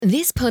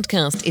This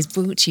podcast is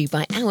brought to you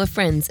by our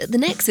friends at the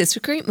Nexus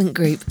Recruitment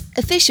Group,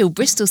 official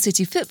Bristol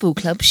City Football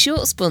Club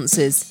short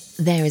sponsors.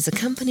 There is a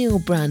company or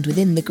brand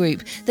within the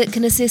group that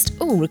can assist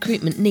all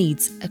recruitment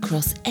needs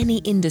across any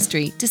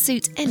industry to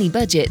suit any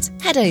budget.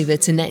 Head over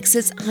to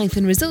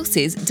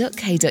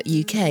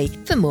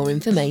nexus-resources.co.uk for more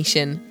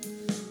information.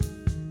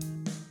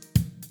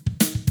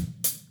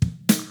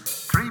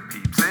 Three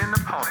Peeps in a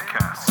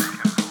Podcast.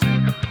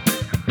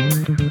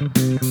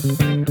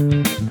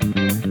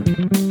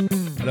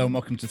 Hello and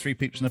welcome to Three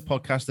Peeps in a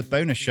Podcast, the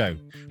bonus show.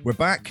 We're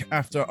back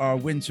after our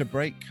winter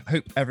break.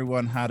 Hope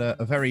everyone had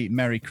a very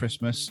Merry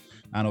Christmas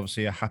and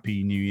obviously a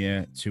Happy New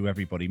Year to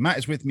everybody. Matt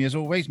is with me as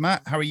always.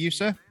 Matt, how are you,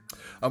 sir?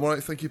 I'm all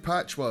right, thank you,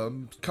 Patch. Well,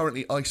 I'm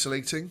currently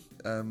isolating.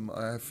 I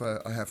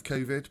have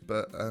COVID,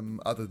 but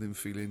other than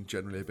feeling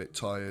generally a bit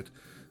tired,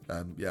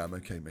 yeah, I'm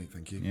okay, mate.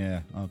 Thank you.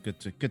 Yeah,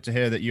 good to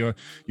hear that you're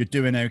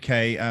doing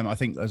okay. I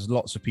think there's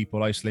lots of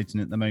people isolating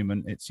at the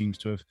moment. It seems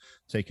to have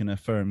taken a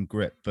firm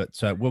grip, but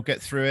we'll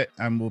get through it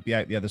and we'll be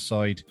out the other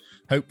side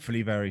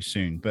hopefully very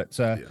soon. But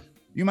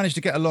You managed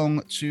to get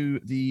along to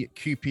the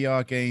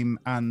QPR game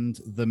and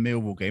the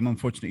Millwall game.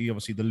 Unfortunately,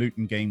 obviously, the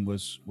Luton game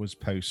was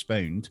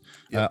postponed.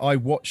 Yep. I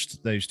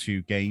watched those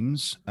two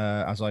games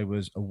as I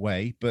was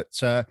away. But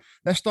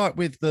let's start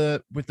with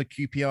the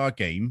QPR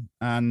game.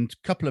 And a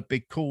couple of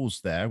big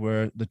calls there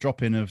were the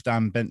drop-in of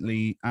Dan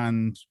Bentley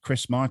and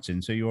Chris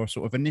Martin. So your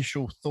sort of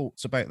initial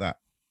thoughts about that?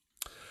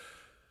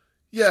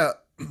 Yeah,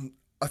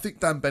 I think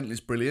Dan Bentley's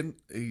brilliant.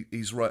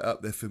 He's right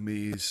up there for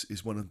me.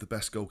 Is one of the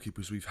best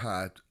goalkeepers we've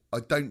had. I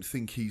don't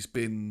think he's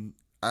been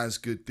as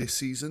good this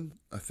season.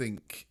 I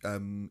think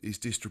his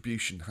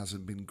distribution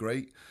hasn't been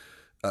great.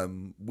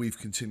 We've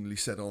continually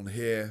said on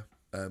here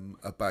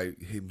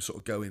about him sort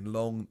of going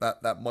long.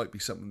 That might be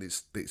something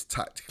that's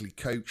tactically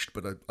coached,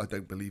 but I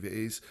don't believe it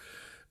is.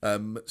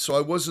 So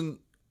I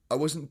wasn't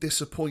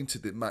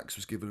disappointed that Max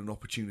was given an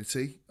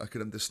opportunity. I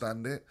could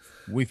understand it.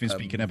 We've been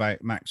speaking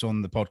about Max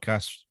on the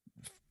podcast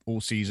all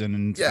season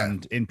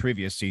and in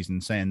previous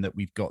seasons, saying that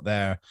we've got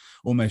there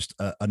almost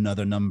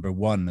another number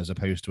one as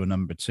opposed to a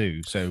number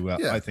two. So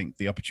I think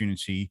the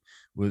opportunity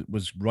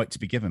was right to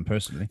be given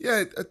personally.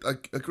 Yeah, I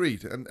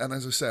agreed. And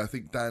as I say, I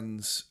think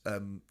Dan's,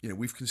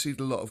 we've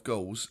conceded a lot of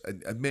goals,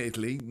 and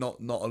admittedly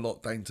not a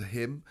lot down to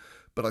him,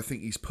 but I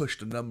think he's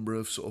pushed a number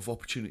of sort of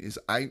opportunities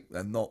out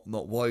and not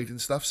wide and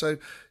stuff. So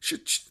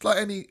should like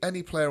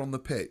any player on the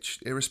pitch,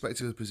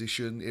 irrespective of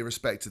position,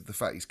 irrespective of the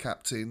fact he's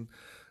captain.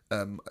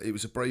 It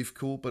was a brave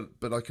call,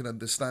 but I can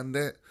understand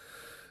it.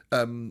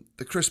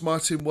 The Chris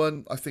Martin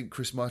one, I think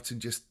Chris Martin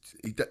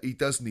he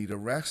does need a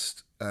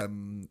rest,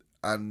 and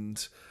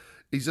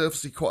he's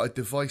obviously quite a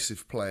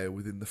divisive player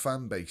within the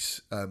fan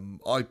base.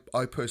 I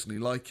personally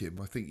like him.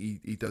 I think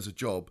he does a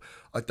job.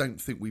 I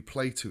don't think we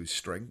play to his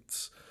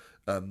strengths.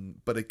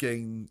 But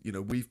again,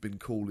 we've been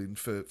calling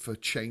for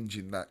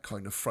changing that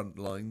kind of front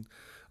line.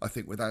 I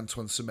think with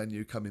Antoine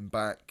Semenyo coming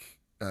back,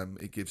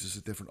 it gives us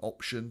a different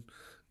option.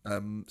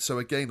 So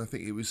again, I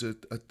think it was a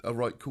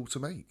right call to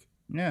make.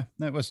 Yeah,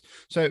 no, it was.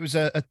 So it was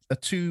a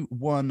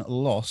 2-1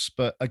 loss,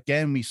 but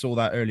again, we saw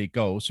that early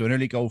goal. So an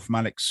early goal from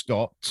Alex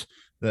Scott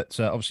that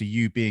obviously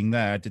you being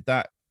there, did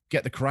that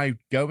get the crowd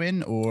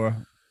going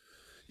or?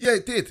 Yeah,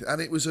 it did.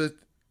 And it was a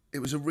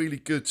really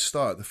good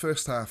start. The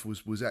first half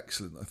was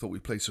excellent. I thought we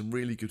played some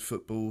really good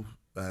football.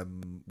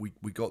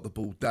 We got the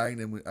ball down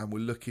and we're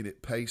looking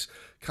at pace.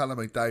 Callum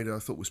O'Dowda I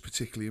thought was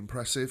particularly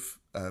impressive.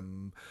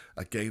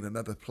 Again,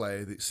 another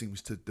player that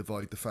seems to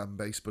divide the fan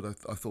base, but I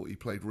thought he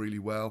played really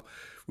well.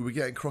 We were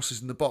getting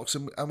crosses in the box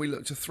and we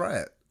looked a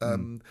threat.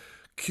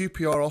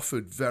 QPR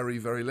offered very,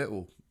 very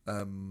little.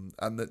 And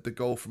the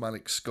goal from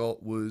Alex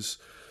Scott was,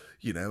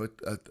 an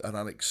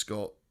Alex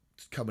Scott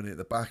coming in at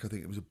the back. I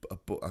think it was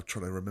I'm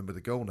trying to remember the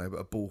goal now, but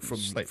a ball from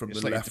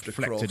the left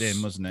deflected across.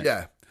 In, wasn't it?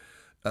 Yeah.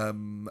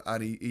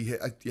 And he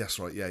hit, yes,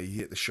 right, yeah, he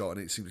hit the shot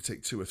and it seemed to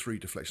take 2 or 3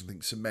 deflections. I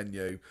think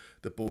Semenyo,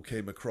 the ball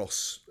came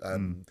across,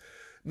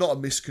 not a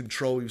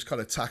miscontrol, he was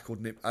kind of tackled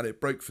and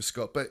it broke for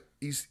Scott, but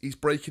he's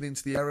breaking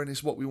into the area and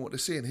it's what we want to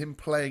see. And him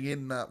playing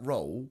in that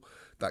role,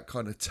 that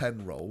kind of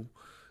 10 role,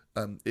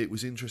 it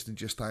was interesting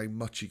just how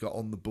much he got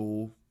on the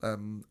ball.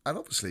 And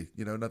obviously,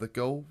 another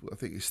goal, I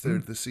think his third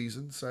of the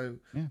season. So,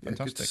 yeah,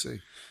 fantastic. Good to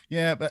see.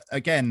 Yeah, but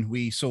again,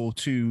 we saw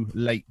 2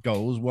 late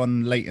goals,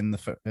 one late in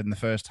the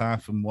first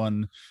half and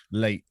one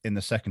late in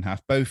the second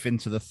half, both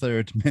into the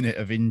 3rd minute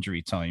of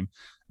injury time.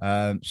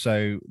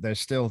 So there's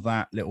still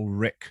that little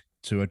rick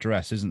to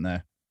address, isn't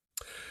there?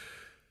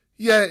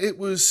 Yeah, it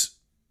was.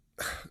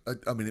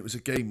 It was a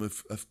game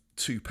of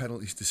 2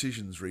 penalties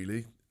decisions,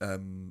 really.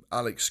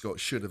 Alex Scott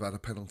should have had a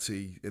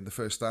penalty in the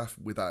first half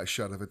without a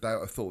shadow of a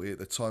doubt. I thought at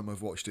the time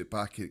I've watched it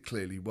back, it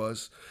clearly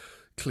was.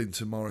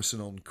 Clinton Morrison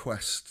on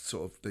Quest,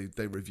 sort of,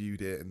 they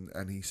reviewed it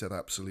and he said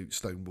absolute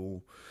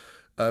stoneball.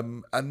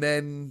 And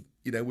then,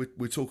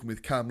 we're talking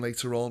with Cam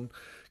later on.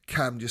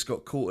 Cam just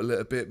got caught a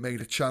little bit,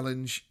 made a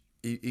challenge.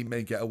 He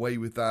may get away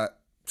with that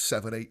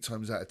 7-8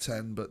 times out of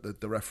 10,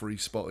 but the referee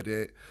spotted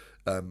it.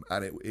 And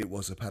it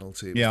was a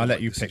penalty. I'll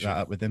let you pick that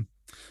up with him.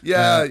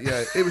 Yeah,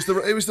 yeah, it was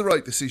the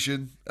right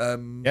decision. Yeah,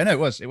 no,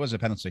 it was a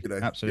penalty. You know,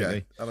 Absolutely.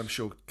 yeah, and I'm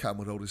sure Cam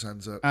would hold his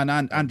hands up. And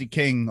Andy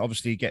King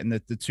obviously getting the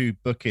two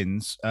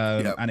bookings,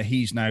 Yeah. and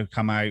he's now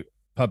come out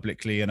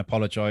publicly and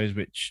apologized,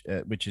 which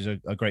is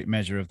a great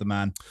measure of the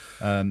man.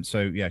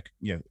 So yeah,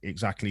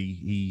 exactly.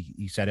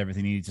 He said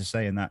everything he needed to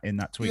say in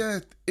that tweet. Yeah,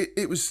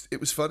 it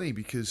was funny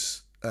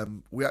because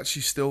we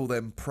actually still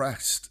then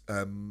pressed,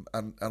 and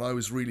I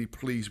was really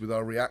pleased with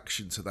our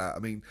reaction to that. I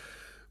mean,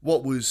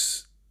 what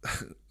was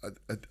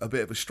a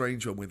bit of a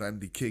strange one with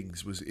Andy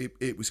King's was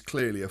it was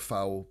clearly a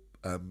foul.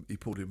 He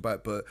pulled him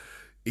back, but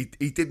he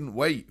didn't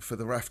wait for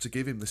the ref to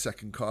give him the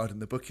second card in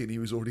the booking. He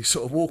was already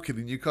sort of walking,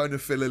 and you kind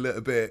of feel a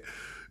little bit.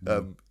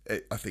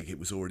 I think it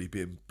was already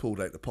being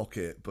pulled out the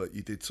pocket, but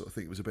you did sort of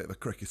think it was a bit of a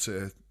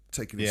cricketer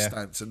taking his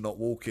stance and not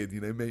walking.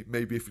 You know,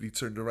 maybe if he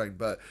turned around,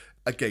 but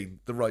again,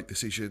 the right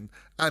decision.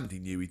 Andy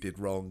knew he did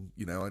wrong.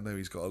 You know, I know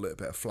he's got a little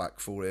bit of flack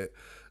for it,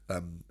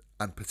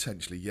 and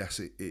potentially, yes,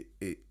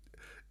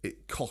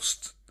 it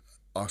cost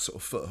our sort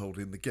of foothold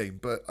in the game,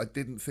 but I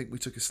didn't think we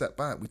took a step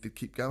back. We did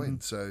keep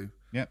going. So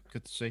yeah,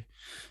 good to see.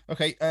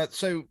 Okay,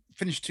 so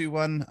finished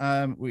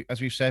 2-1.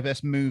 As we've said,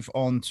 let's move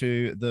on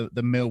to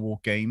the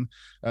Millwall game.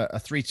 A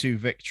 3-2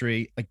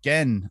 victory.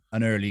 Again,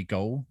 an early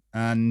goal,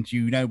 and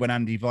you know when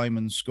Andy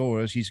Weimann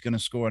scores, he's going to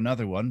score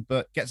another one,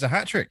 but gets a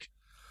hat trick.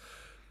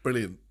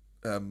 Brilliant,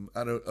 and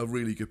a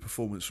really good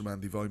performance from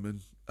Andy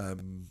Weimann.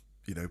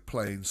 You know,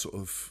 playing sort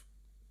of.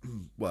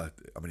 Well,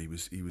 I mean,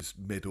 he was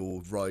mid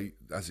or right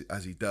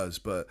as he does,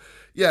 but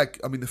yeah,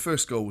 I mean, the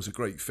first goal was a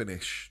great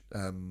finish.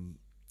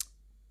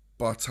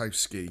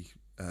 Bartowski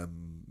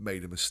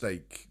made a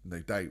mistake, no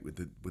doubt, with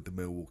the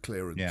Millwall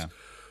clearance. Yeah.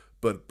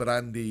 But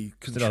Andy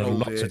controlled Still had a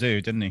lot it. to do,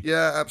 didn't he?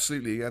 Yeah,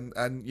 absolutely.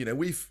 And you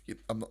know,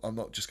 I'm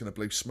not just going to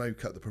blow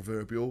smoke at the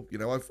proverbial. You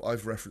know,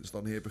 I've referenced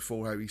on here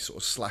before how he sort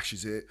of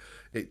slashes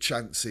it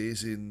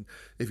chances in.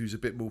 If he was a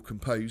bit more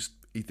composed,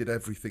 he did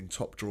everything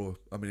top drawer.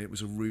 I mean, it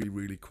was a really,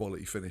 really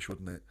quality finish,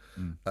 wasn't it?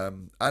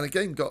 And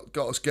again, got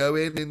us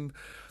going and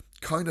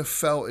kind of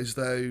felt as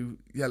though,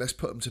 yeah, let's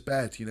put them to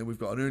bed. You know, we've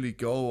got an early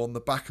goal on the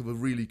back of a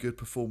really good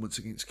performance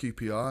against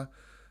QPR,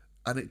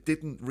 and it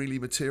didn't really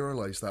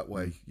materialise that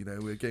way. You know,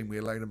 we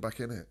allowed them back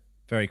in it.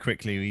 Very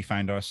quickly, we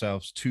found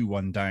ourselves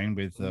 2-1 down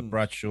with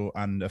Bradshaw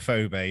and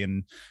Afobe.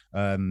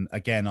 And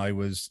again, I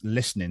was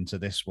listening to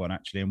this one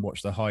actually and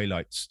watched the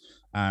highlights.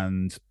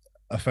 And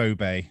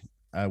Afobe,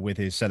 with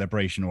his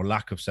celebration or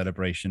lack of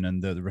celebration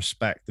and the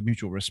respect, the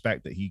mutual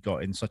respect that he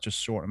got in such a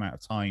short amount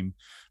of time,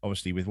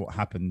 obviously with what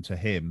happened to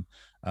him,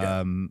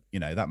 you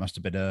know, that must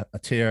have been a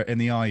tear in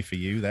the eye for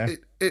you there.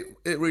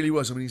 It really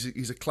was. I mean,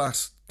 he's a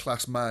class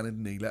man,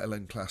 isn't he? Let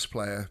alone class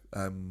player.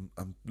 I'm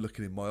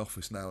looking in my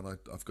office now, and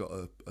I've got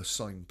a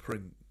signed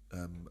print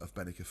of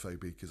Benik Afobe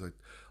because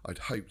I'd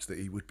hoped that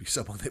he would be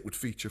someone that would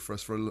feature for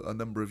us for a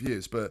number of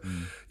years. But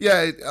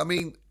yeah, I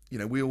mean, you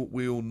know,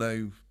 we all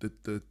know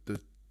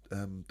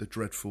the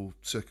dreadful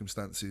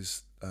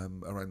circumstances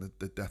around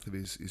the death of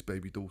his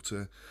baby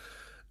daughter,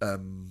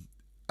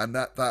 and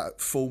that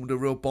formed a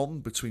real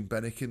bond between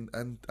Benik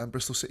and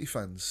Bristol City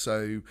fans.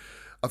 So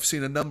I've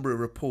seen a number of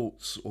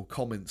reports or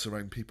comments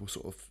around people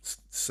sort of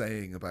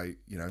saying about,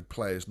 you know,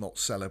 players not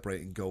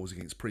celebrating goals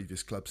against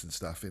previous clubs and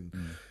stuff, and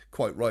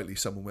quite rightly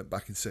someone went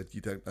back and said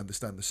you don't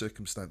understand the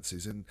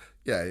circumstances, and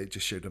yeah, it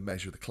just showed a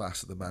measure of the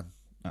class of the man.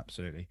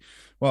 Absolutely.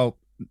 Well,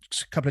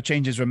 a couple of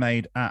changes were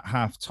made at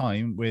half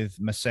time with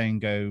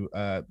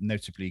Masengo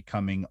notably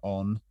coming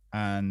on,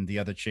 and the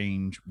other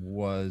change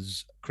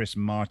was Chris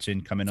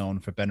Martin coming on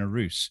for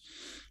Benarous.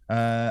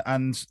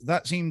 And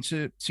that seemed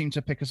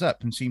to pick us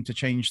up and seemed to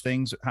change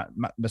things.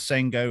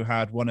 Masengo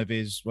had one of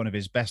his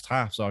best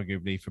halves,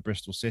 arguably, for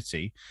Bristol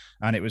City,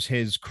 and it was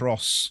his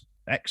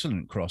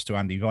excellent cross to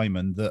Andy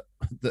Weimann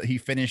that he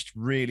finished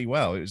really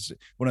well. It was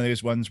one of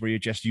those ones where you're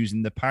just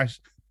using the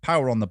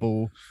power on the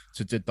ball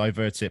to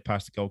divert it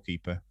past the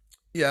goalkeeper.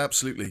 Yeah,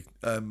 absolutely.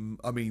 I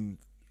mean,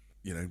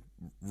 you know,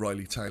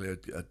 Riley Taylor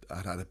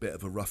had a bit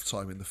of a rough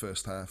time in the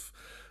first half.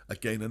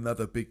 Again,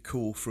 another big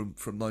call from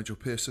Nigel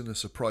Pearson, a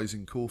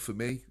surprising call for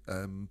me.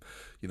 You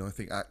know, I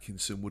think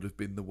Atkinson would have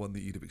been the one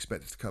that you'd have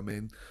expected to come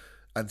in.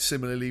 And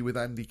similarly with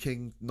Andy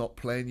King not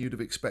playing, you'd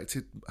have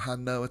expected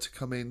Han Noah to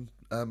come in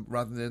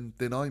rather than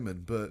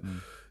Ayman. But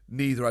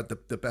neither had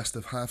the best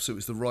of halves, so it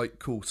was the right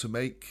call to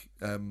make.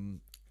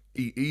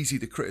 Easy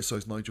to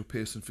criticise Nigel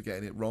Pearson for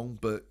getting it wrong,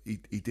 but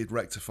he did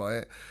rectify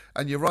it.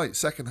 And you're right,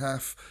 second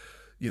half,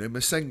 you know,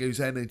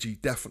 Masengo's energy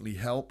definitely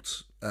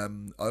helped. I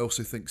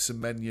also think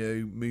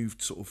Semenyo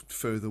moved sort of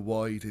further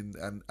wide,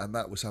 and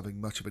that was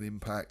having much of an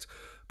impact.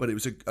 But it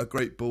was a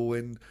great ball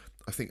in.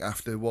 I think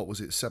after,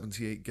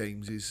 78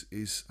 games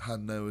is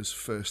Han Noah's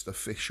first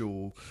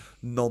official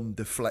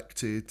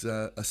non-deflected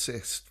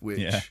assist,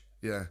 which,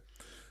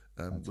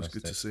 was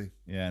good to see.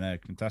 Yeah, no,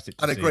 fantastic.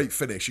 And a great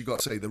finish. You've got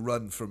to say the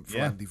run from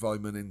Andy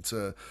Weimann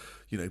into,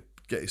 you know,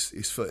 get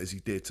his foot as he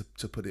did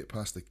to put it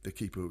past the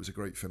keeper. It was a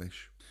great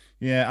finish.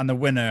 Yeah, and the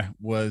winner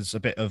was a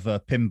bit of a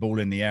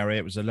pinball in the area.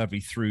 It was a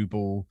lovely through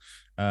ball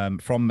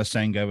from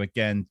Masengo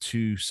again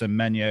to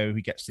Semenyo.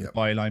 He gets to the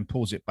byline,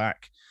 pulls it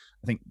back,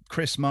 I think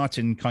Chris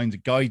Martin kind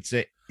of guides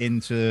it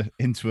into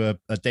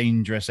a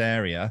dangerous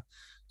area.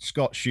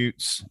 Scott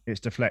shoots, it's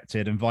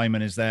deflected, and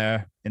Weimann is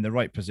there in the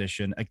right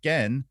position.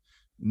 Again,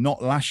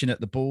 not lashing at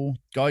the ball,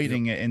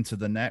 guiding it into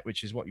the net,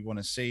 which is what you want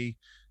to see.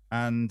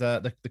 And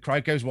the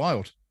crowd goes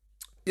wild.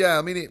 Yeah,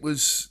 I mean, it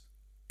was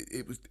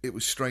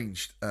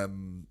strange.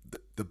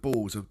 The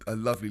ball was a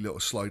lovely little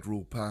slide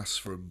rule pass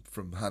from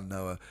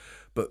Hanauer,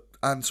 but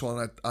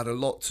Antoine had a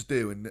lot to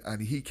do,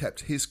 and he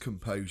kept his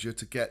composure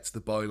to get to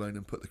the byline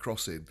and put the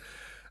cross in.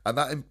 And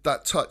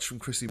that touch from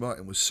Chrissy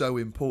Martin was so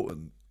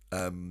important.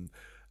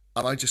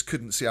 And I just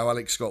couldn't see how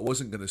Alex Scott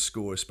wasn't going to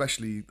score,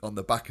 especially on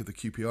the back of the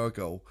QPR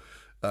goal.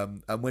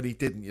 And when he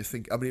didn't, you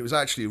think, I mean, it was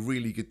actually a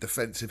really good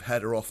defensive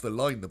header off the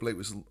line. The bloke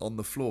was on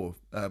the floor.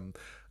 And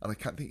I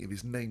can't think of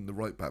his name, the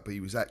right back, but he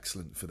was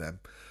excellent for them.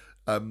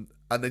 And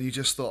then you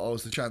just thought, oh,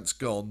 was the chance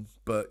gone?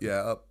 But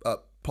yeah,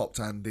 up popped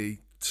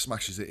Andy,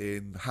 smashes it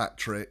in, hat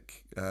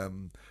trick,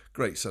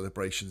 great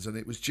celebrations. And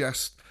it was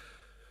just,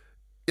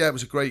 yeah, it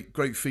was a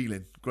great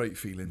feeling,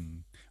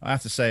 I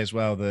have to say as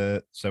well,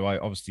 so I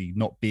obviously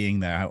not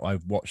being there,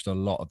 I've watched a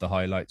lot of the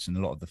highlights and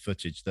a lot of the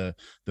footage, the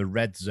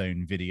red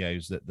zone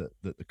videos that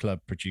the club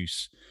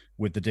produce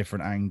with the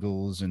different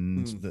angles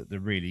and the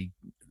really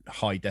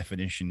high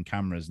definition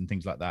cameras and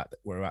things like that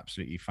were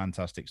absolutely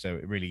fantastic. So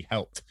it really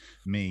helped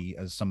me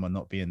as someone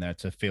not being there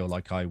to feel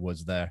like I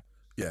was there.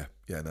 Yeah,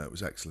 no, it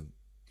was excellent.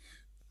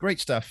 Great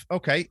stuff.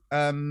 Okay,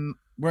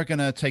 we're going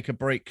to take a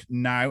break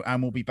now,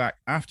 and we'll be back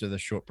after the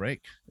short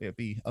break. It'll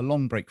be a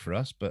long break for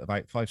us, but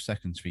about 5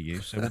 seconds for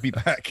you. So we'll be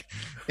back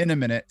in a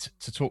minute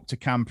to talk to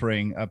Cam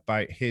Pring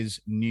about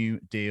his new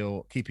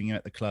deal, keeping him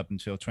at the club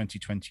until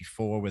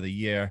 2024 with a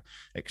year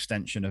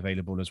extension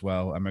available as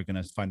well. And we're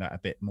going to find out a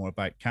bit more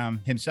about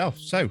Cam himself.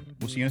 So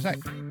we'll see you in a sec.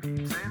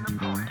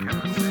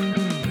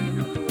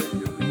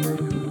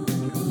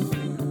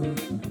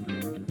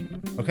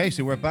 Okay,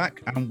 so we're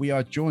back, and we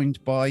are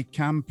joined by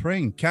Cam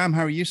Pring. Cam,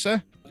 how are you,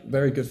 sir?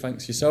 Very good,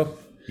 thanks.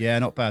 Yourself? Yeah,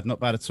 not bad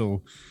at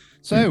all.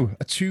 So,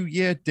 a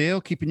 2-year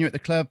deal, keeping you at the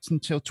club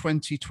until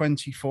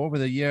 2024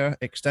 with a year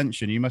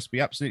extension. You must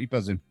be absolutely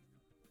buzzing.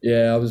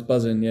 Yeah, I was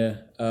buzzing. Yeah,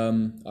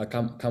 I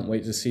can't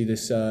wait to see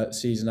this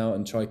season out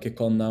and try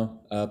kick on now.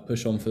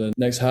 Push on for the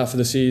next half of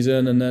the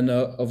season, and then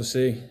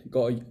obviously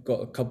got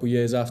a couple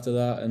years after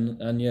that,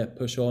 and yeah,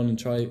 push on and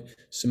try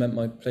cement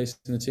my place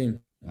in the team.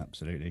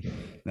 Absolutely.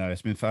 No,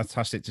 it's been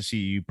fantastic to see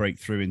you break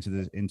through into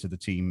the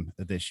team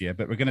this year.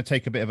 But we're going to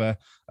take a bit of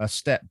a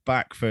step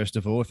back first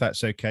of all, if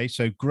that's okay.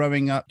 So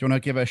growing up, do you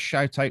want to give a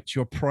shout out to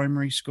your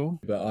primary school?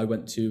 But I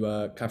went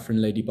to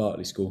Catherine Lady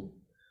Bartley School.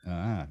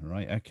 Ah,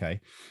 right. Okay.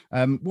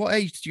 What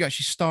age did you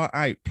actually start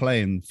out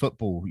playing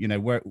football? You know,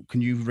 where can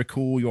you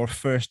recall your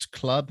first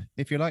club,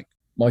 if you like?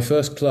 My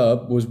first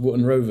club was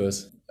Wootton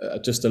Rovers,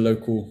 just a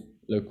local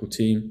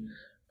team.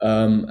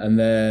 And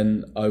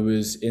then I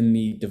was in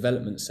the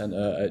development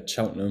centre at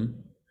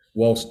Cheltenham,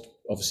 whilst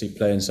obviously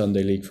playing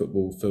Sunday League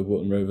football for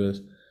Wootton Rovers.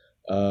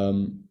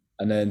 And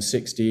then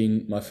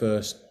 16, my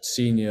first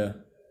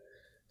senior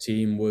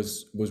team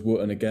was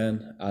Wootton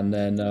again. And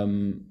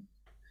then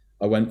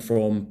I went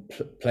from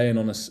playing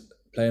on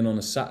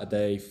a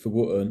Saturday for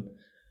Wootton,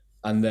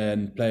 and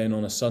then playing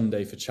on a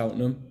Sunday for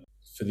Cheltenham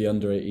for the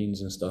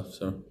under-18s and stuff.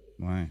 So.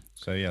 Wow.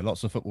 So yeah,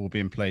 lots of football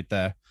being played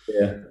there.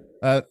 Yeah.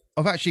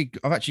 I've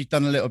actually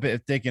done a little bit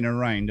of digging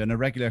around, and a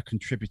regular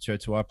contributor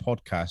to our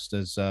podcast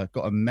has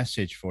got a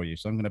message for you.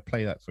 So I'm going to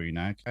play that for you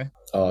now. Okay.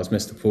 Oh, it's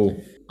Mr. Paul.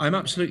 I'm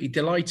absolutely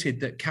delighted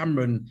that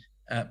Cameron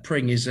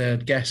Pring is a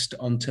guest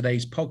on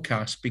today's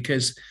podcast,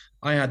 because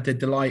I had the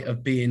delight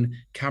of being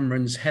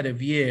Cameron's head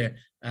of year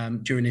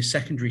during his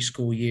secondary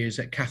school years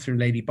at Catherine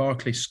Lady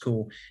Barclay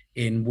School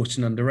in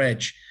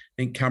Wootton-under-Edge.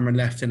 I think Cameron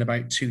left in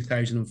about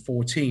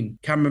 2014.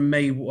 Cameron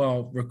may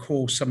well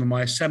recall some of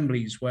my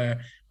assemblies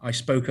where I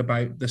spoke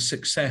about the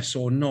success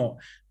or not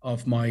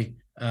of my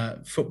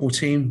football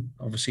team,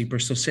 obviously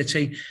Bristol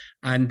City,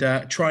 and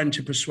trying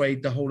to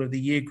persuade the whole of the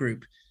year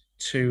group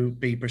to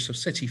be Bristol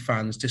City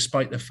fans,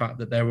 despite the fact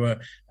that there were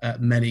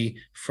many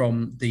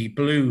from the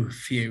blue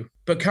few.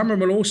 But Cameron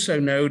will also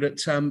know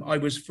that I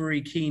was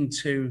very keen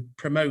to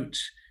promote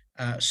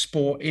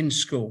sport in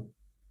school.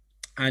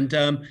 And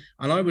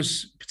I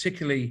was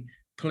particularly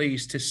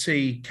pleased to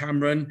see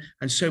Cameron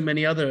and so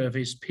many other of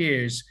his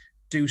peers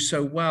do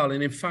so well.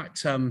 And in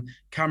fact,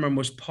 Cameron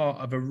was part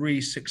of a really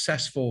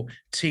successful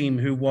team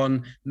who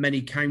won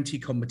many county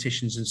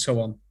competitions and so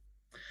on.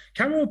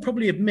 Cameron will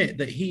probably admit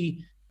that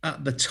he,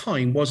 at the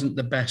time, wasn't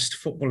the best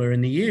footballer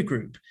in the year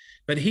group,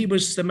 but he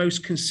was the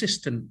most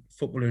consistent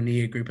footballer in the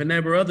year group. And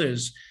there were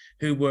others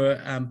who were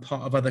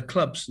part of other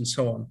clubs and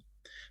so on.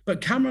 But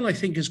Cameron, I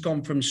think, has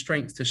gone from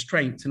strength to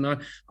strength. And I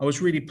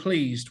was really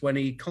pleased when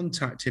he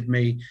contacted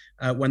me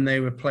when they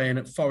were playing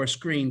at Forest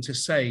Green to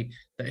say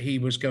that he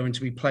was going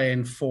to be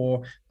playing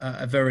for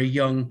a very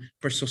young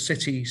Bristol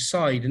City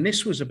side. And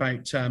this was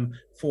about 4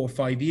 or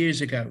 5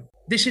 years ago.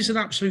 This is an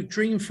absolute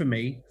dream for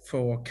me,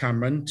 for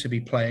Cameron to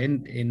be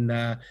playing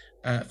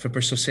for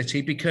Bristol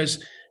City,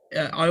 because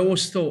I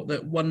always thought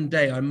that one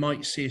day I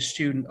might see a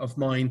student of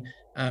mine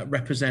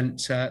represent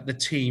the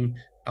team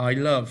I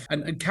love.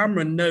 And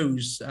Cameron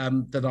knows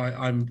that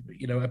I'm,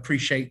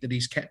 appreciate that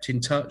he's kept in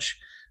touch,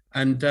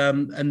 and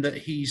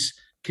that he's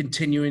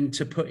continuing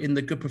to put in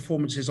the good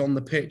performances on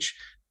the pitch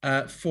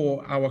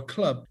for our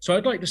club. So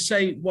I'd like to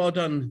say well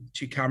done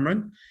to you,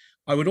 Cameron.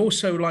 I would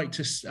also like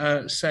to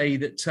say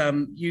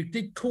that you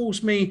did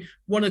cause me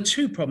one or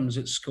two problems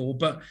at school,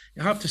 but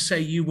I have to say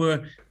you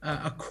were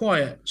a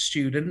quiet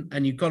student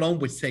and you got on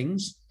with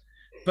things.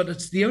 But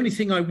it's the only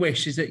thing I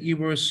wish is that you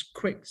were as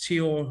quick to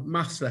your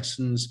maths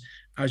lessons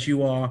as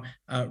you are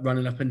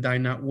running up and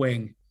down that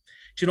wing.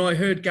 Do you know, I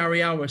heard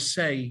Gary Hour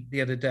say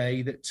the other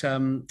day that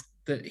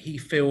that he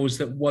feels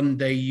that one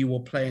day you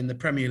will play in the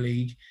Premier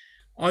League.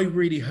 I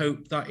really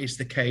hope that is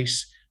the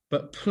case,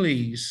 but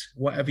please,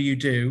 whatever you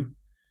do,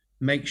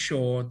 make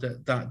sure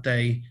that that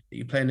day that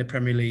you play in the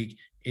Premier League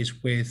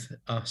is with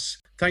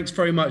us. Thanks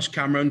very much,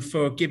 Cameron,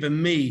 for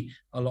giving me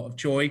a lot of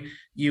joy.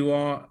 You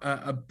are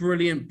a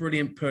brilliant,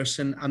 brilliant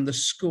person, and the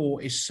school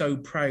is so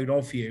proud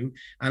of you.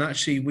 And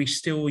actually, we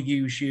still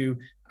use you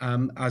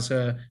as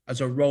a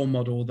role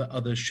model that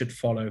others should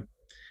follow.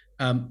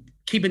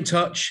 Keep in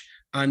touch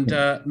and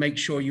make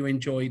sure you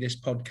enjoy this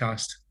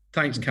podcast.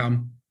 Thanks,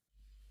 Cam.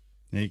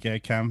 There you go,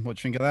 Cam. What do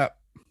you think of that?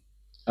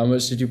 How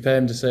much did you pay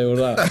him to say all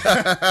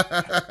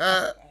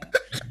that?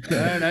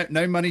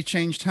 No money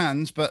changed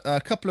hands, but a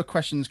couple of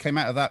questions came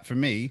out of that for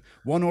me.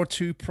 One or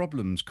two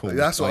problems caused.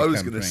 That's what I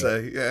was going to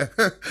say. Yeah,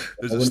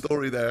 there's a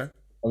story there.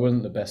 I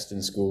wasn't the best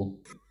in school.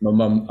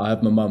 I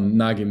had my mum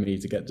nagging me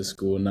to get to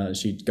school, and that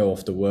she'd go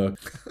off to work.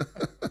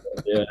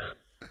 Yeah,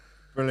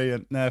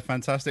 brilliant. No,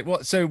 fantastic.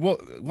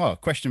 Well,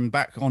 question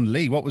back on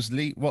Lee. What was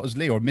Lee, or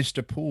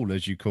Mr. Paul,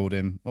 as you called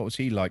him? What was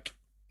he like?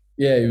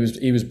 Yeah,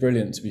 he was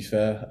brilliant, to be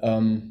fair.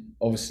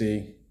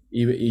 Obviously,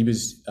 he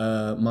was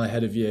my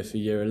head of year for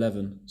year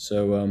 11.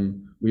 So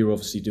we were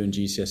obviously doing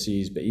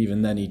GCSEs, but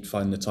even then he'd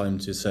find the time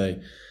to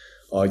say,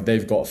 oh,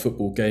 they've got a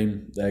football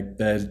game,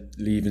 they're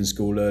leaving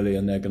school early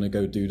and they're going to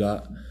go do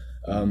that.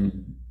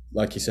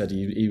 Like you said,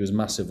 he was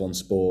massive on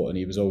sport, and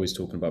he was always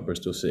talking about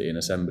Bristol City and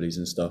assemblies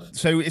and stuff.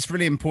 So it's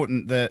really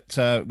important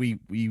that we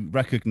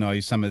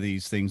recognise some of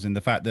these things, and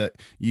the fact that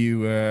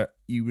you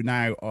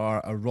now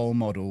are a role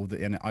model.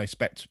 And I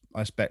expect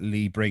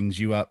Lee brings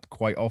you up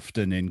quite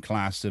often in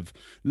class of,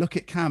 look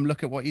at Cam,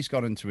 look at what he's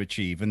gotten to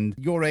achieve. And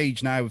your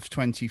age now of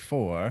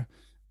 24,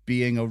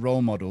 being a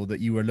role model that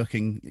you were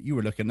looking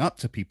up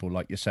to people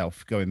like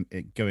yourself going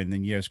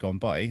in years gone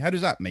by. How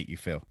does that make you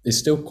feel? It's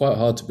still quite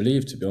hard to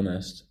believe, to be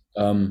honest.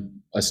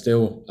 I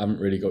still haven't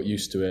really got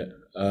used to it.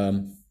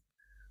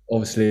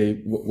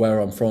 Obviously, where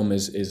I'm from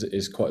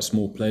is quite a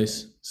small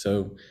place,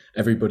 so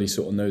everybody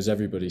sort of knows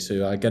everybody.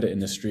 So I get it in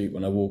the street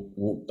when I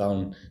walk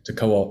down to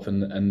Co-op,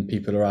 and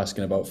people are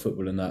asking about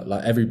football and that.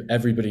 Like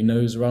everybody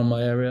knows around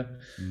my area.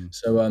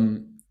 So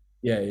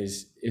yeah,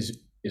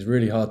 it's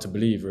really hard to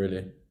believe,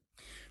 really.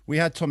 We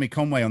had Tommy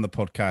Conway on the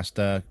podcast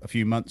a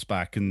few months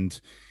back, and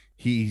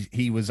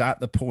he was at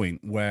the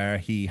point where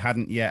he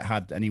hadn't yet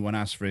had anyone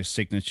ask for his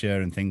signature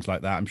and things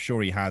like that. I'm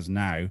sure he has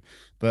now,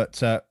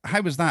 but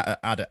how was that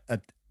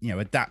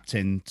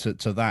adapting to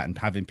that and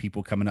having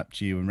people coming up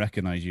to you and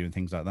recognize you and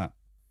things like that?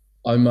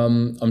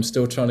 I'm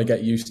still trying to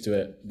get used to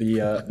it,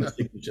 the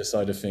signature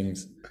side of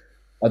things.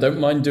 I don't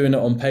mind doing it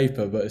on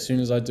paper, but as soon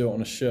as I do it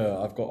on a shirt,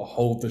 I've got to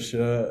hold the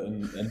shirt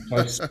and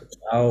try to stretch it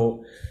out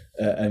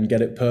and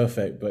get it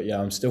perfect. But yeah,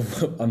 I'm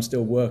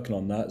still working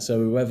on that. So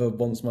whoever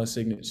wants my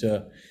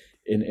signature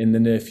in the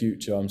near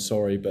future, I'm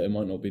sorry, but it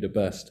might not be the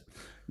best.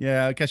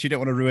 Yeah, I guess you don't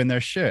want to ruin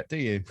their shirt, do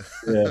you?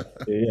 Yeah,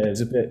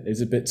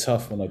 it's a bit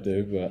tough when I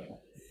do,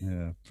 but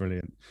yeah,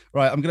 brilliant.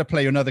 Right, I'm going to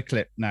play you another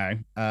clip now,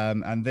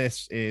 and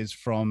this is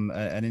from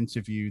an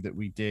interview that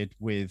we did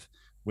with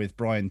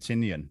Brian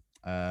Tinnion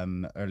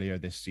earlier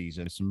this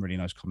season. Some really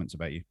nice comments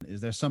about you.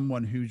 Is there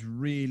someone who's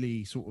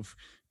really sort of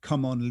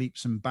come on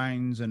leaps and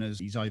bounds, and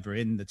he's either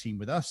in the team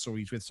with us or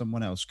he's with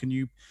someone else? Can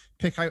you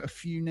pick out a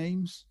few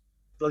names?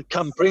 Like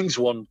Cam Pring's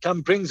one.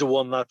 Cam Pring's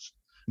one that's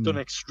done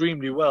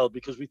extremely well,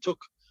 because we took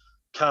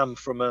Cam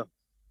from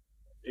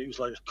it was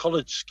like a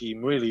college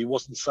scheme, really. He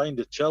wasn't signed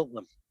at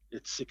Cheltenham.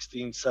 It's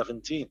 16,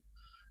 17.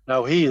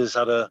 Now he has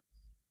had a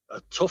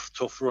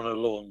tough run of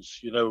loans,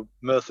 you know,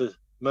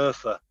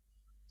 Merthyr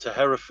to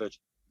Hereford,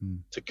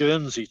 to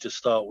Guernsey to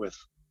start with,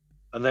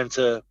 and then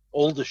to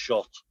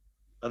Aldershot,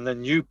 and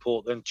then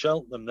Newport, then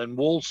Cheltenham, then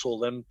Walsall,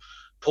 then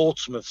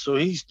Portsmouth. So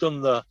he's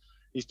done the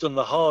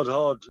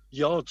hard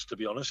yards, to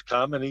be honest,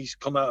 Cam, and he's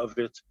come out of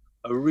it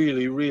a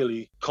really,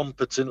 really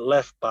competent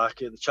left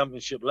back at the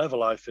Championship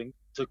level, I think,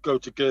 to go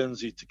to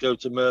Guernsey, to go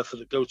to Merthyr,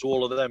 to go to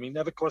all of them. He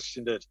never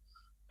questioned it.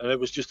 And it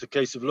was just a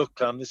case of, look,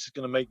 Cam, this is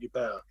going to make you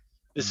better.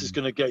 This is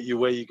going to get you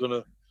where you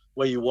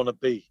want to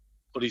be.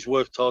 But he's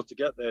worked hard to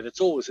get there. And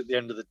it's always at the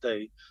end of the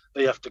day,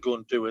 they have to go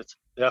and do it.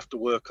 They have to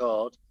work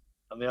hard.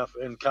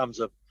 And Cam's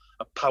a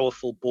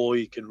powerful boy.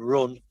 He can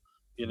run.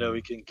 You know,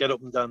 he can get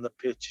up and down the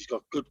pitch. He's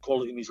got good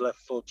quality in his left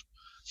foot.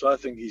 So I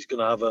think he's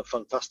going to have a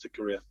fantastic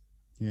career.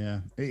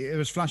 Yeah, it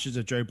was flashes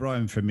of Joe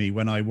Bryan for me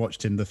when I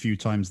watched him the few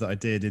times that I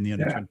did in the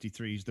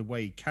under-23s. The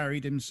way he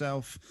carried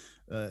himself,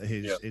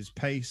 his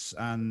pace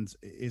and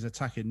his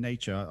attacking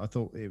nature. I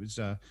thought it was,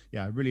 I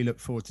really look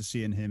forward to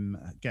seeing him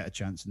get a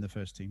chance in the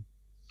first team.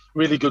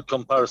 Really good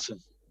comparison,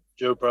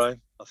 Joe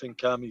Bryan. I think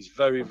he's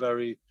very,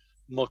 very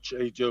much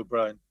a Joe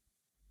Bryan.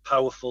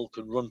 Powerful,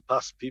 can run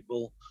past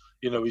people.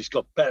 He's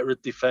got better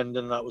at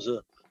defending. That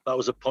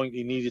was a point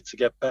he needed to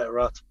get better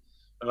at.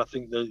 And I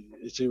think that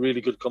it's a really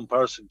good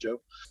comparison,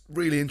 Joe.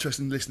 Really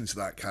interesting listening to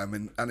that,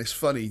 Cam. And it's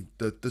funny,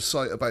 the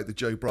site about the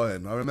Joe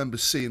Bryan. I remember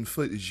seeing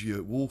footage of you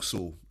at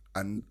Walsall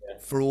and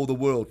for all the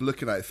world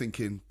looking at it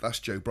thinking, that's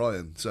Joe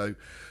Bryan. So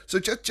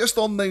just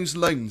on those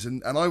loans,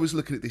 and I was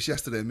looking at this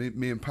yesterday,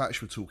 me and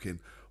Patch were talking,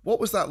 what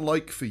was that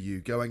like for you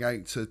going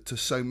out to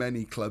so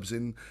many clubs?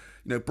 And,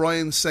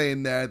 Brian's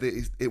saying there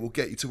that it will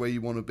get you to where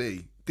you want to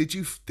be. Did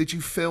you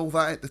feel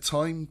that at the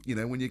time,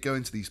 when you're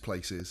going to these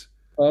places?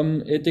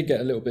 It did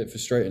get a little bit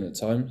frustrating at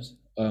times.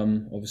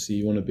 Obviously,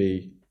 you want to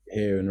be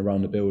here and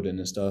around the building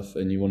and stuff,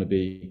 and you want to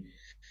be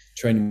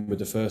training with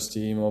the first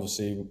team.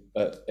 Obviously,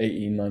 at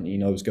 18,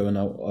 19, I was going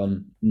out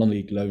on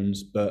non-league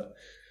loans, but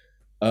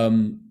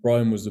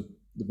Brian was the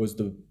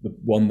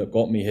one that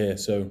got me here.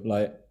 So,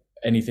 like,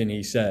 anything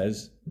he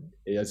says,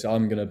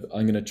 I'm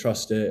gonna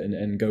trust it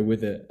and go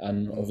with it.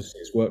 And obviously,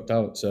 it's worked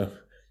out. So.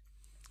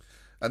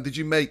 And did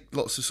you make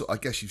lots of, I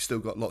guess you've still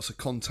got lots of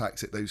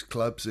contacts at those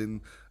clubs,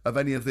 and have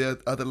any of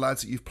the other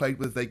lads that you've played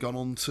with, they gone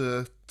on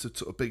to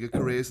sort of bigger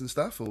careers and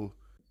stuff, or?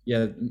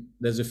 Yeah,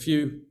 there's a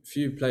few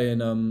playing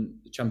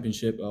the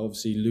Championship.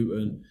 Obviously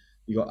Luton,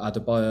 you got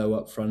Adebayo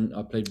up front.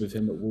 I played with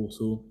him at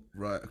Walsall.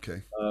 Right,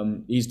 okay.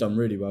 He's done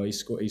really well. He's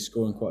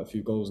scoring quite a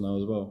few goals now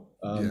as well.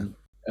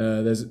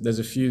 There's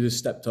a few that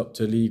stepped up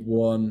to League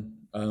One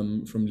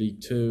from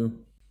League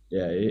Two.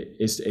 Yeah,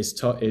 it's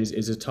tough.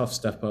 It's a tough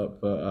step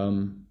up, but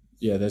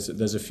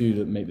there's a few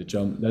that make the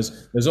jump.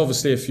 There's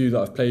obviously a few that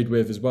I've played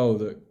with as well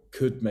that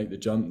could make the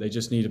jump. They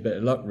just need a bit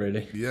of luck,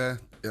 really. Yeah,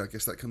 I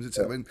guess that comes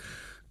into it. I mean,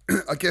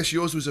 I guess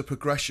yours was a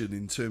progression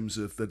in terms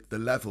of the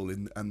level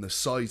and the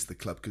size of the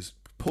club, because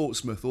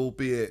Portsmouth,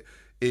 albeit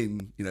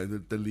in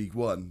the League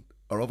One,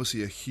 are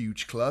obviously a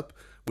huge club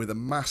with a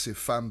massive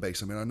fan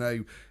base. I mean, I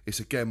know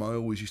it's a game I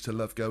always used to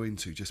love going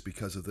to just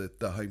because of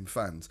the home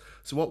fans.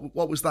 So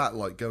what was that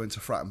like, going to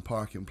Fratton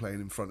Park and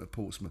playing in front of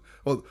Portsmouth?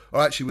 Or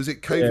actually, was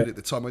it COVID at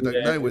the time? I don't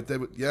know. It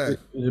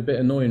was a bit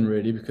annoying,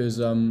 really, because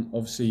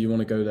obviously you want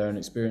to go there and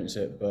experience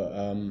it. But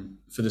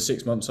for the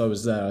 6 months I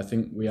was there, I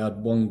think we had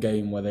one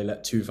game where they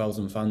let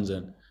 2,000 fans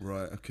in.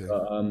 Right, okay.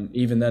 But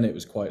even then it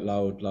was quite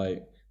loud.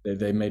 Like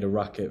they made a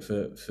racket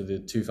for the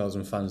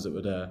 2,000 fans that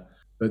were there.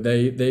 But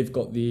they've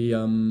got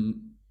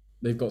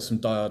they've got some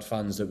diehard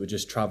fans that would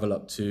just travel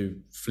up to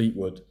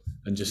Fleetwood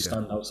and just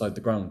stand outside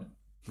the ground.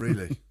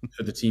 Really?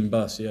 For the team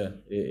bus, yeah.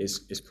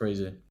 It's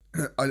crazy.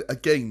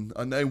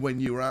 I know when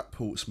you were at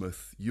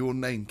Portsmouth, your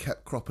name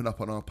kept cropping up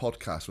on our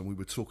podcast when we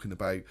were talking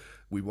about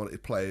we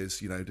wanted players,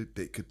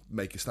 that could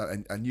make a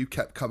stand. And you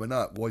kept coming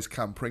up. Why is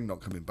Cam Pring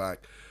not coming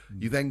back?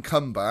 You then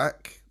come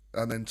back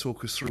and then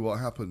talk us through what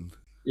happened.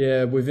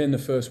 Yeah, within the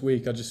first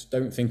week, I just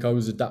don't think I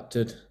was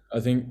adapted. I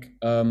think,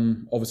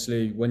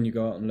 obviously, when you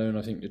go out on loan,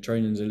 I think the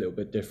training's a little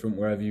bit different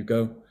wherever you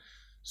go.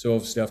 So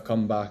obviously, I've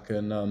come back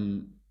and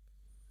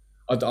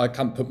I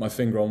can't put my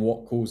finger on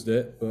what caused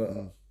it,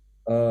 but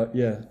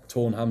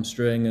torn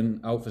hamstring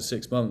and out for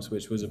 6 months,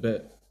 which was a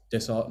bit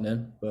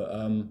disheartening. But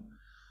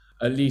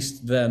at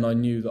least then I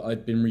knew that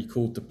I'd been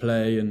recalled to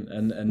play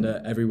and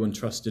that everyone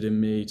trusted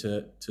in me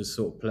to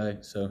sort of play.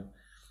 So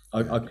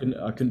I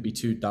couldn't be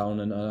too down,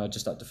 and I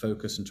just had to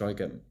focus and try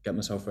to get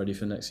myself ready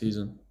for next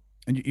season.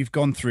 And you've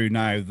gone through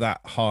now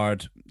that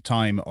hard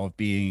time of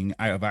being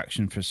out of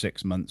action for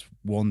 6 months,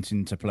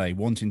 wanting to play,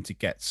 wanting to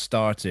get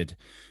started.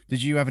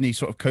 Did you have any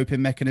sort of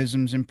coping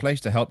mechanisms in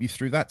place to help you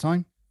through that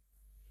time?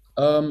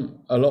 A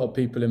lot of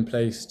people in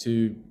place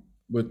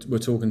were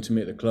talking to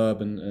me at the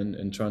club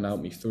and trying to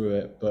help me through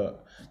it.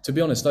 But to be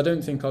honest, I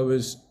don't think I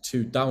was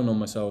too down on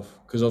myself,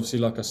 because obviously,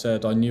 like I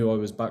said, I knew I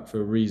was back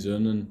for a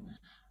reason,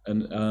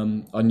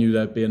 and I knew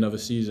there'd be another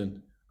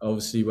season.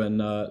 Obviously, when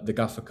the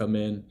gaffer come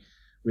in,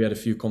 we had a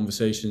few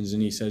conversations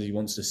and he said he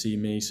wants to see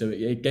me. So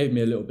it gave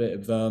me a little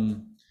bit of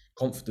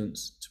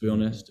confidence, to be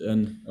honest.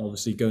 And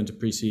obviously going to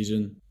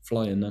pre-season,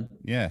 flying then.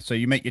 Yeah, so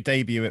you make your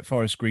debut at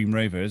Forest Green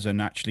Rovers,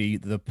 and actually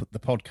the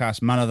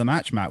podcast man of the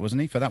match, Matt,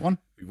 wasn't he, for that one?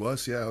 He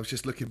was, yeah. I was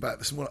just looking back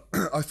this morning.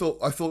 I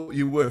thought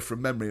you were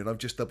from memory, and I've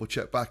just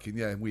double-checked back,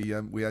 and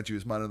we had you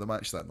as man of the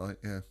match that night,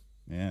 yeah.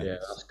 Yeah,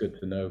 that's good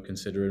to know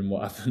considering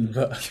what happened.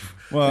 But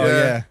well,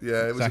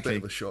 yeah, it was a bit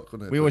of a shock,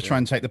 wasn't it? We always try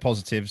and take the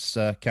positives,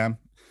 Cam.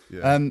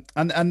 Yeah.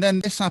 And then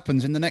this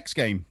happens in the next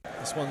game.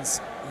 This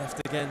one's left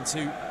again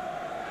to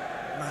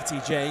Matty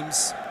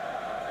James.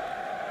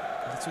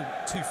 A little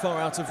too far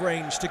out of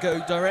range to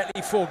go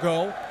directly for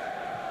goal.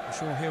 I'm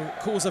sure he'll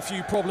cause a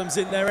few problems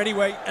in there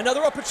anyway.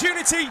 Another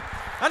opportunity,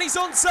 and he's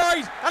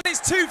onside, and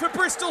it's 2 for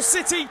Bristol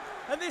City.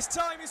 And this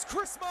time it's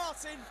Chris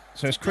Martin.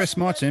 So it's Chris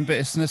Martin, but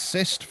it's an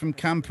assist from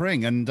Cam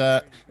Pring. And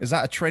is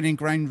that a training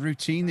ground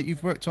routine that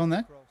you've worked on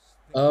there?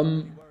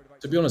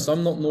 To be honest,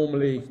 I'm not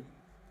normally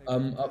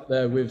up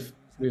there with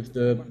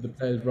the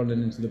players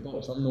running into the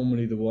box. I'm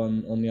normally the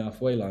one on the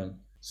halfway line.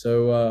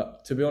 So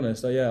to be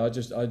honest, I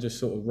just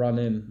sort of ran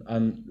in,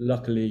 and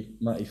luckily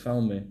Matty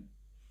found me.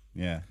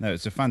 Yeah, no,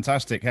 it's a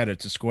fantastic header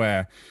to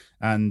square,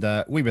 and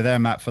we were there,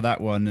 Matt, for that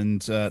one,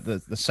 and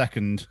the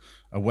second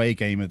away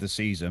game of the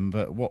season.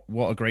 But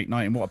what a great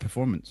night and what a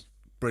performance!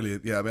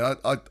 Brilliant. Yeah, I mean,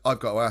 I've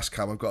got to ask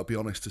Cam. I've got to be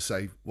honest to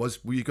say, were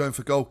you going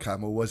for goal,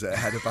 Cam, or was it a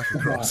header back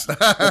across?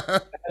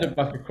 Headed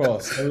back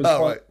across.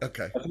 Right.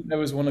 Okay. I think there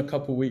was one a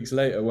couple of weeks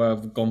later where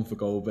I've gone for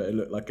goal, but it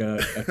looked like a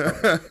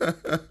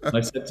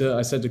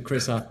I said to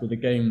Chris after the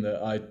game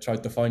that I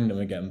tried to find him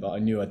again, but I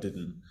knew I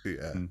didn't.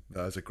 Yeah,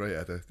 that was a great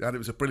header, and it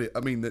was a brilliant.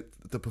 I mean,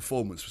 the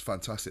performance was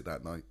fantastic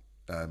that night.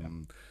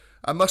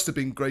 And must have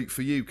been great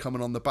for you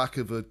coming on the back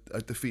of a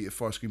defeated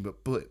Forest Green,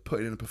 but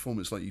putting in a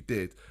performance like you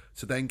did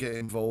to then get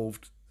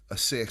involved,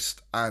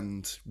 assist,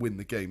 and win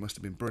the game must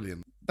have been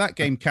brilliant. That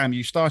game, Cam,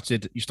 you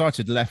started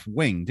left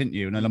wing, didn't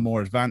you, in a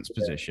more advanced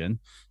position?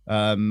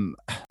 I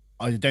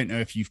don't know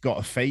if you've got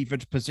a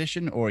favoured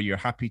position or you're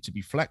happy to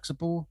be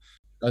flexible.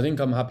 I think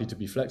I'm happy to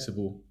be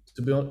flexible.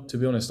 To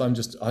be honest, I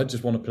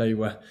just want to play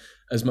where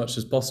as much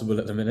as possible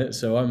at the minute,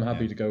 so I'm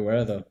happy to go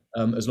wherever,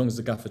 as long as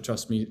the gaffer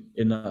trusts me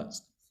in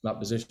that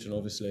position,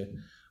 obviously.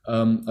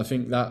 I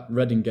think that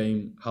Reading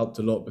game helped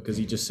a lot because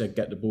he just said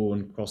get the ball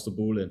and cross the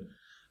ball in,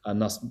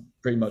 and that's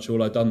pretty much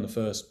all I'd done the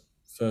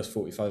first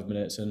 45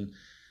 minutes, and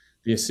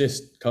the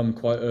assist come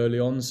quite early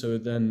on, so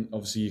then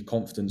obviously your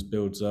confidence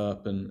builds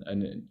up, and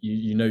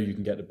you know you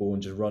can get the ball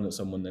and just run at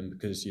someone then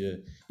because you're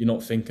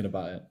not thinking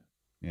about it.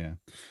 Yeah.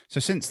 So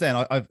since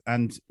then,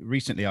 and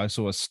recently I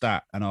saw a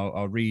stat, and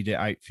I'll read it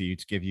out for you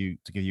to give you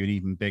an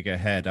even bigger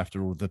head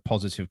after all the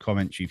positive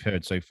comments you've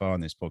heard so far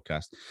on this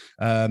podcast.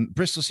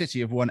 Bristol City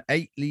have won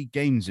 8 league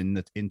games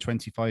in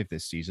 25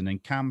 this season,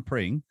 and Cam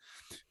Pring,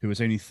 who has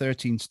only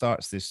 13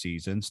 starts this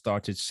season,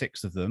 started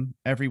 6 of them.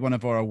 Every one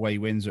of our away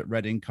wins at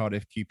Reading,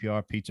 Cardiff,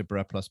 QPR,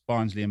 Peterborough, plus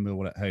Barnsley and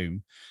Millwall at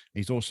home.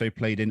 He's also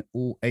played in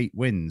all 8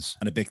 wins.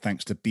 And a big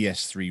thanks to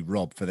BS3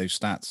 Rob for those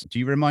stats. Do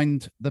you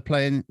remind the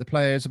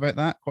players about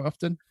that quite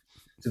often?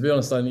 To be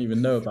honest, I didn't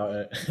even know about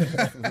it.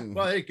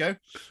 Well, there you go.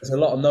 There's a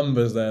lot of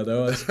numbers there,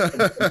 though.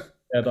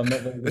 I'm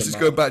not Let's just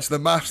go back to the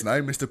maths now.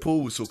 Mr.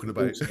 Paul was talking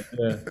about.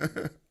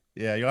 Yeah.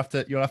 Yeah, you'll have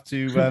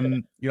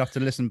to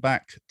listen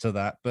back to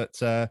that, but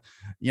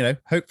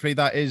hopefully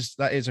that is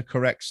a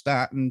correct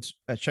stat, and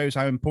it shows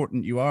how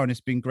important you are. And it's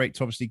been great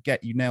to obviously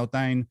get you nailed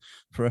down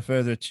for a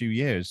further 2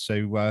 years.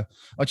 So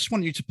I just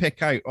want you to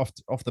pick out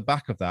off the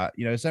back of that.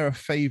 Is there a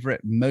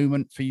favourite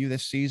moment for you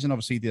this season?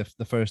 Obviously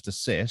the first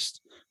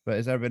assist, but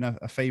has there been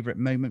a favourite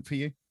moment for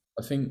you?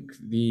 I think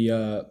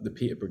the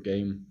Peterborough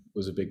game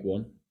was a big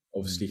one.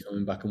 Obviously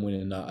coming back and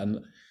winning that, and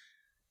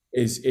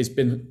it's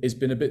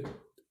been a bit.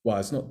 Well,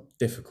 it's not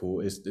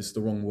difficult. It's the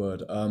wrong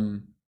word.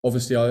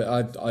 Obviously,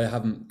 I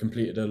haven't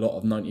completed a lot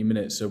of 90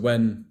 minutes. So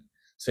when,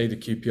 say, the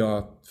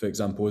QPR, for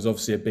example, was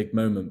obviously a big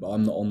moment, but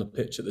I'm not on the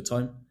pitch at the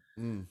time.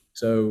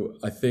 So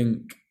I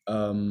think,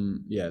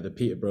 the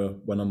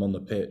Peterborough, when I'm on the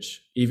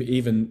pitch,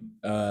 even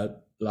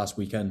last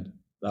weekend,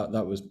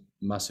 that was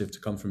massive to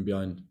come from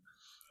behind.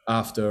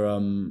 After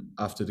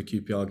the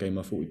QPR game,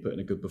 I thought we put in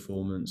a good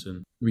performance,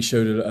 and we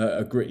showed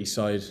a gritty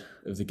side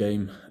of the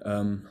game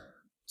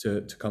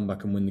to come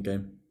back and win the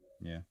game.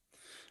 Yeah.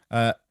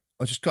 I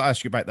just got to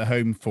ask you about the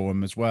home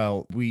form as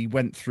well. We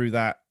went through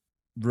that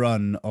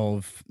run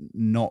of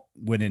not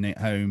winning at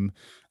home,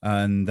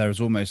 and there was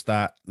almost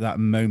that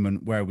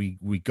moment where we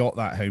got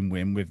that home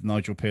win with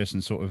Nigel Pearson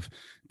sort of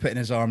putting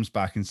his arms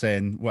back and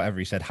saying whatever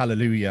he said,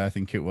 hallelujah, I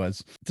think it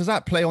was. Does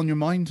that play on your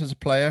mind as a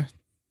player?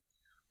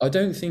 I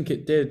don't think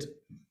it did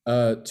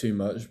too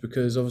much,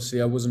 because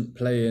obviously I wasn't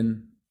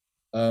playing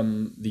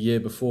the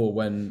year before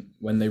when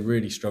they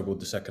really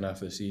struggled the second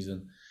half of the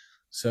season.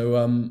 So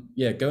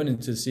going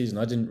into the season,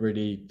 I didn't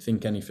really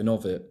think anything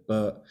of it.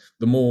 But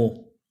the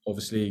more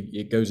obviously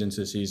it goes into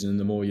the season,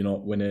 the more you're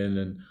not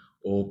winning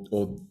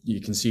or you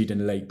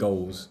conceding late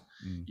goals,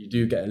 you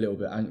do get a little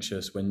bit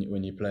anxious when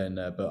you're playing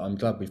there. But I'm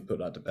glad we've put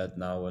that to bed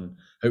now, and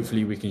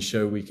hopefully we can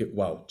show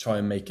try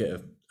and make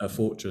it a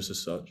fortress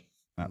as such.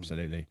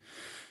 Absolutely.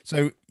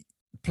 So,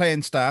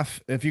 playing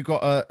staff, have you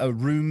got a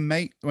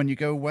roommate when you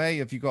go away?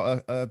 Have you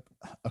got a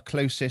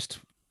closest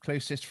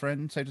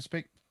friend, so to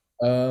speak?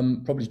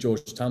 Probably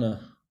George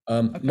Tanner.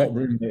 Okay. Not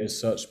roommate as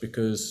such,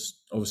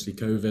 because obviously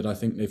COVID, I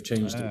think they've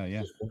changed it.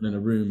 Just one in a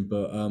room,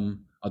 but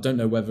I don't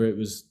know whether it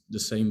was the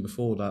same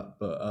before that,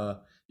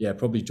 but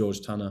probably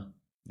George Tanner.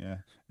 Yeah.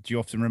 Do you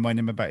often remind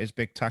him about his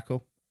big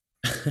tackle?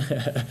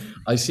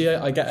 I see.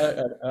 I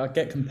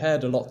get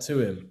compared a lot to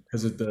him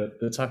because of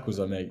the tackles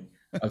I make.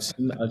 I've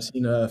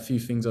seen a few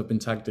things I've been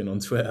tagged in on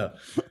Twitter.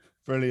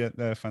 Brilliant.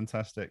 No,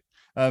 fantastic.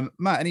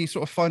 Matt, any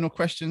sort of final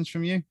questions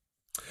from you?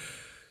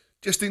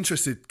 Just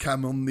interested,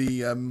 Cam, on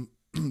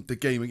the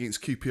game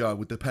against QPR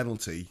with the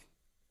penalty.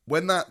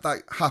 When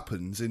that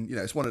happens, and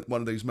it's one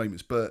of those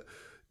moments, but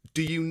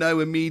do you know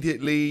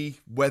immediately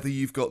whether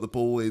you've got the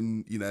ball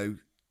in, you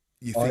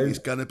think it's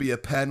going to be a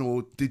pen,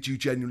 or did you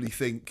genuinely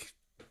think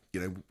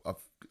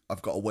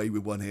I've got away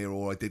with one here,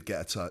 or I did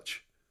get a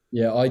touch?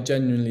 Yeah, I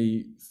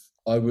genuinely,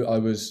 I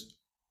was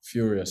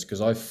furious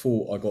because I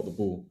thought I got the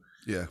ball.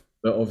 Yeah.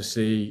 But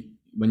obviously,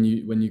 when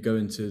you go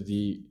into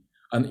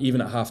and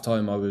even at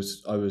halftime, I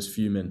was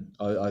fuming.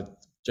 I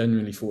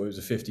genuinely thought it was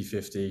a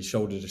 50-50,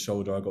 shoulder to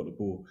shoulder. I got the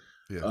ball.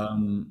 Yeah.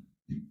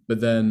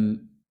 But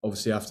then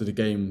obviously after the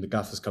game, the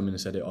gaffers come in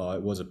and said it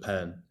was a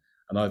pen.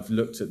 And I've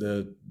looked at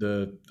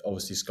the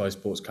obviously Sky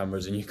Sports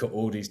cameras, and you've got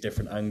all these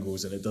different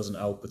angles, and it doesn't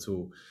help at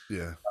all.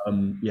 Yeah.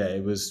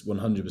 It was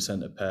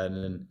 100% a pen,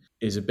 and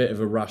it's a bit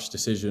of a rash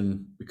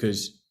decision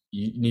because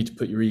you need to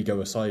put your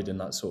ego aside in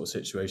that sort of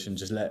situation.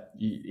 Just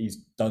he's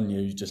done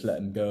you just let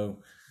him go.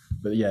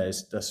 But yeah,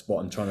 that's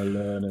what I'm trying to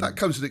learn. That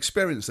comes with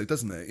experience, though,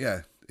 doesn't it?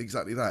 Yeah,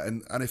 exactly that.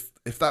 And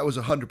if that was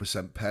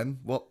 100% pen,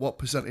 what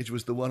percentage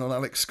was the one on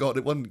Alex Scott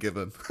it wasn't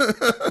given?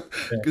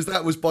 Because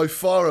that was by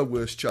far a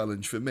worse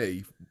challenge for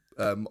me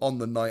on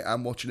the night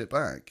and watching it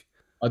back.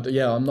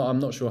 I'm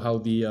not sure how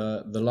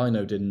the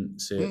lino didn't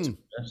see it, to be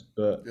honest,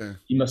 but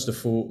he must have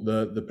thought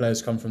the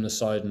players come from the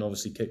side and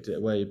obviously kicked it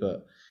away.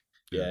 But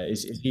yeah,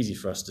 it's easy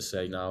for us to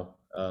say now.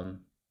 But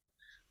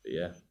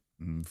yeah.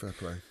 Fair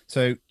play.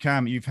 So,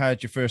 Cam, you've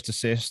had your first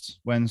assist.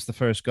 When's the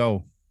first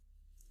goal?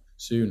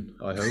 Soon,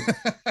 I hope.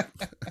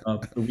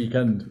 The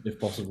weekend, if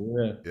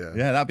possible. Yeah,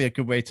 that'd be a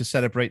good way to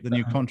celebrate the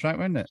new contract,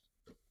 wouldn't it?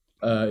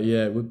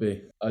 Yeah, it would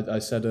be. I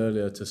said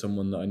earlier to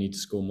someone that I need to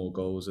score more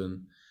goals,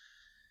 and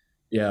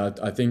yeah,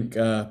 I think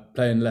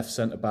playing left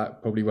centre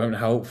back probably won't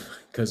help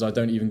because I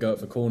don't even go up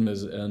for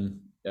corners, and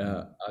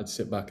I'd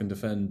sit back and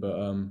defend. But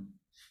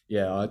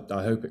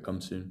I hope it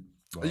comes soon.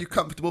 Are you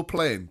comfortable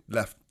playing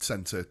left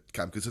centre,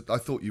 Cam? Because I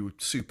thought you were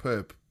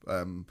superb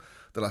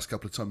the last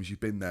couple of times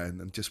you've been there,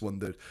 and just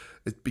wondered,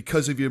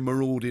 because of your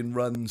marauding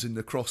runs in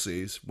the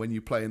crosses, when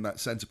you play in that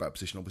centre-back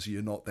position, obviously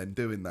you're not then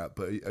doing that,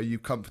 but are you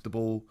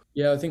comfortable?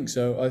 Yeah, I think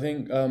so. I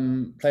think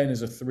playing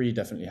as a 3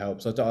 definitely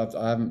helps. I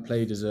haven't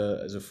played as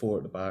a 4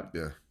 at the back.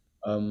 Yeah.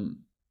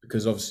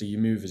 Because obviously you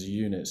move as a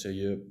unit, so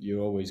you're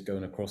always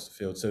going across the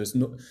field. So it's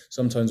not,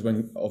 sometimes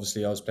when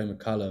obviously I was playing with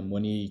Callum,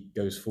 when he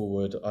goes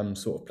forward, I'm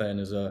sort of playing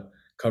as a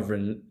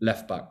covering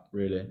left back,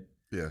 really.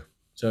 Yeah.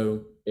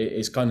 So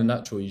it's kind of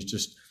natural. You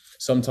just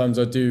sometimes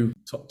I do.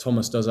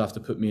 Thomas does have to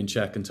put me in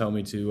check and tell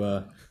me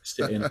to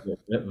sit in a bit.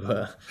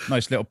 But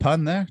nice little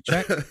pun there.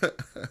 Check.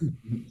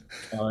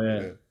 Oh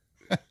yeah.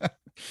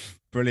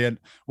 Brilliant.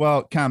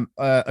 Well, Cam,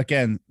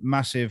 again,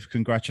 massive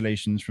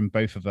congratulations from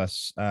both of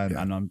us,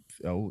 and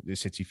the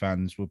City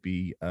fans will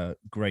be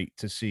great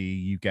to see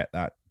you get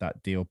that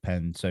deal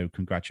penned. So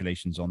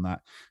congratulations on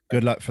that.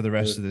 Good luck for the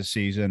rest of the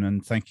season,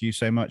 and thank you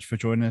so much for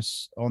joining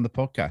us on the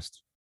podcast.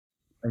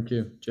 Thank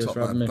you. Cheers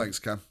for having me. Thanks,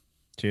 Cam.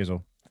 Cheers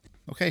all.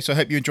 Okay, so I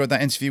hope you enjoyed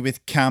that interview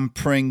with Cam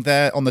Pring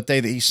there on the day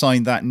that he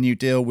signed that new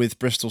deal with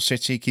Bristol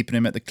City, keeping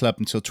him at the club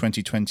until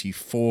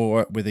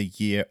 2024 with a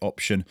year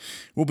option.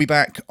 We'll be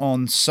back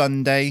on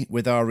Sunday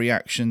with our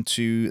reaction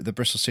to the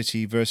Bristol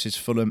City versus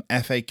Fulham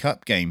FA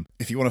Cup game.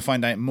 If you want to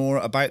find out more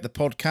about the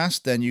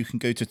podcast, then you can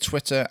go to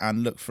Twitter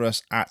and look for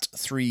us at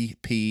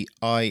 3PIAPC.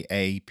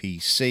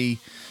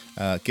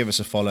 Give us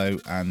a follow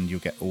and you'll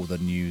get all the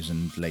news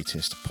and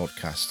latest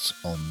podcasts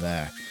on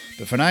there.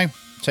 But for now,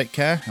 take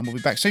care and we'll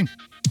be back soon.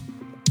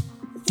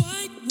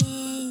 White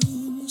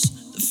walls,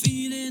 the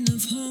feeling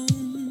of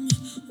home,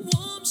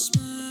 warm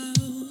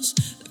smiles,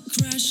 the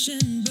crash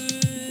and burn.